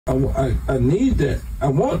I need that. I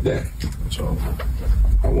want that.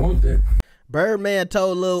 I want that. Birdman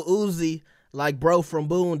told Lil Uzi, like bro from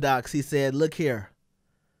Boondocks, he said, look here,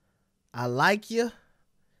 I like you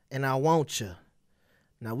and I want you.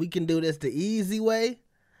 Now we can do this the easy way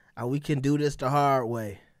or we can do this the hard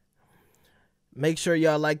way. Make sure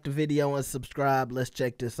y'all like the video and subscribe. Let's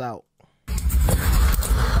check this out.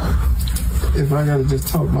 If I gotta just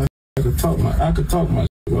talk my, I could talk my.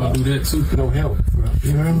 Well, I'll do that too. No help, bro.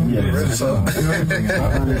 You know what I mean? Yeah, really so. You know what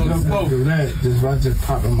I mean? Don't do that. Just I just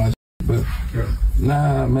pop in my. But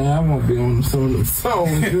nah, man, I won't be on some of the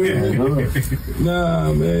songs.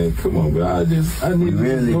 Nah, man, come on, bro. I need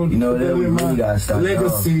really, to you know that we really gotta start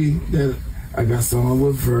legacy that I got someone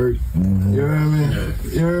with Vert. You know what I mean?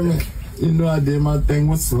 You know what I mean? You know I did my thing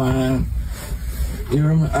with Slime. You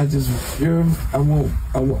know what I mean? I just, you know what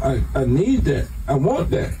I mean? I need that. I want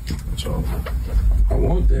that. I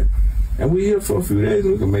want that. And we here for a few days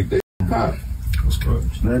and we can make that pop. Let's do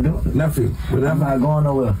it. Nephew, whatever. I'm not going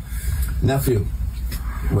nowhere. Nephew,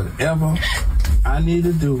 whatever I need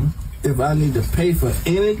to do, if I need to pay for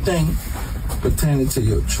anything pertaining to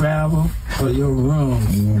your travel or your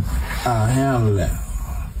room, I'll handle that.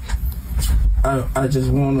 I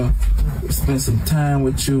just want to spend some time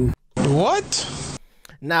with you. What?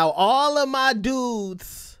 Now, all of my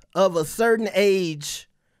dudes of a certain age,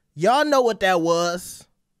 y'all know what that was.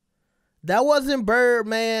 That wasn't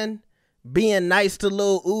Birdman being nice to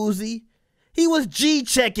Lil Uzi. He was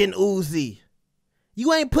G-checking Uzi.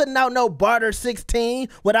 You ain't putting out no Barter 16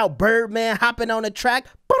 without Birdman hopping on the track.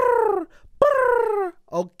 Brr, brr,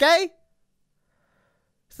 okay?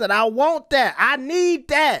 Said, I want that. I need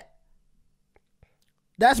that.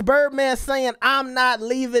 That's Birdman saying, I'm not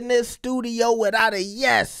leaving this studio without a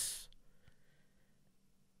yes.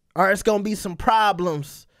 Or it's going to be some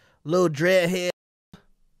problems, little dreadhead.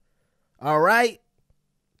 All right?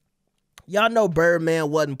 Y'all know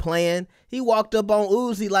Birdman wasn't playing. He walked up on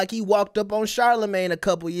Uzi like he walked up on Charlemagne a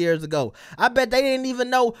couple years ago. I bet they didn't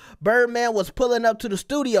even know Birdman was pulling up to the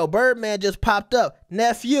studio. Birdman just popped up.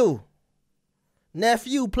 Nephew,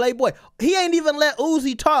 Playboy. He ain't even let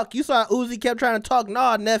Uzi talk. You saw Uzi kept trying to talk.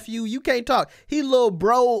 Nah, nephew, you can't talk. He little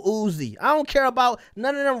bro Uzi. I don't care about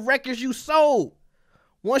none of them records you sold.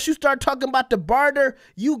 Once you start talking about the barter,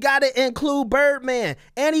 you got to include Birdman.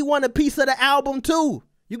 And he want a piece of the album too.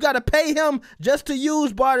 You got to pay him just to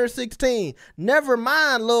use Barter 16. Never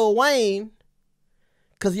mind Lil Wayne.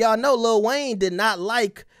 Because y'all know Lil Wayne did not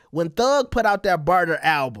like when Thug put out that Barter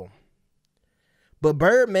album. But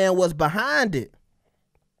Birdman was behind it.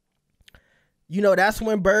 You know, that's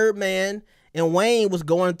when Birdman and Wayne was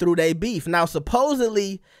going through their beef. Now,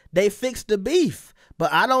 supposedly, they fixed the beef.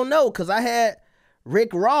 But I don't know, because I had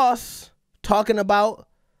Rick Ross talking about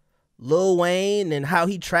Lil Wayne and how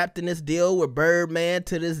he trapped in this deal with Birdman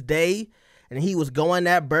to this day. And he was going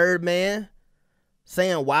at Birdman,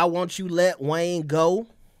 saying, why won't you let Wayne go?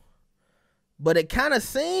 But it kind of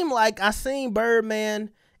seemed like I seen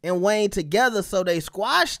Birdman and Wayne together, so they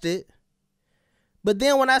squashed it. But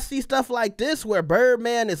then when I see stuff like this where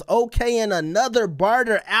Birdman is okay in another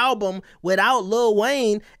Barter album without Lil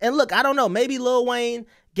Wayne, and look, I don't know, maybe Lil Wayne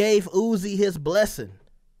gave Uzi his blessing.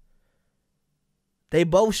 They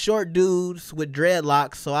both short dudes with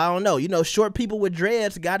dreadlocks, so I don't know. You know, short people with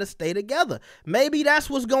dreads got to stay together. Maybe that's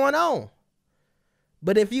what's going on.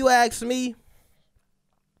 But if you ask me,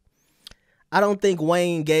 I don't think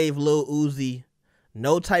Wayne gave Lil Uzi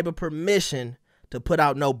no type of permission to put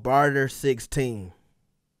out no Barter 16.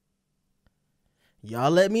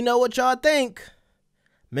 Y'all let me know what y'all think.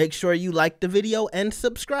 Make sure you like the video and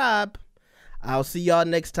subscribe. I'll see y'all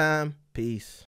next time. Peace.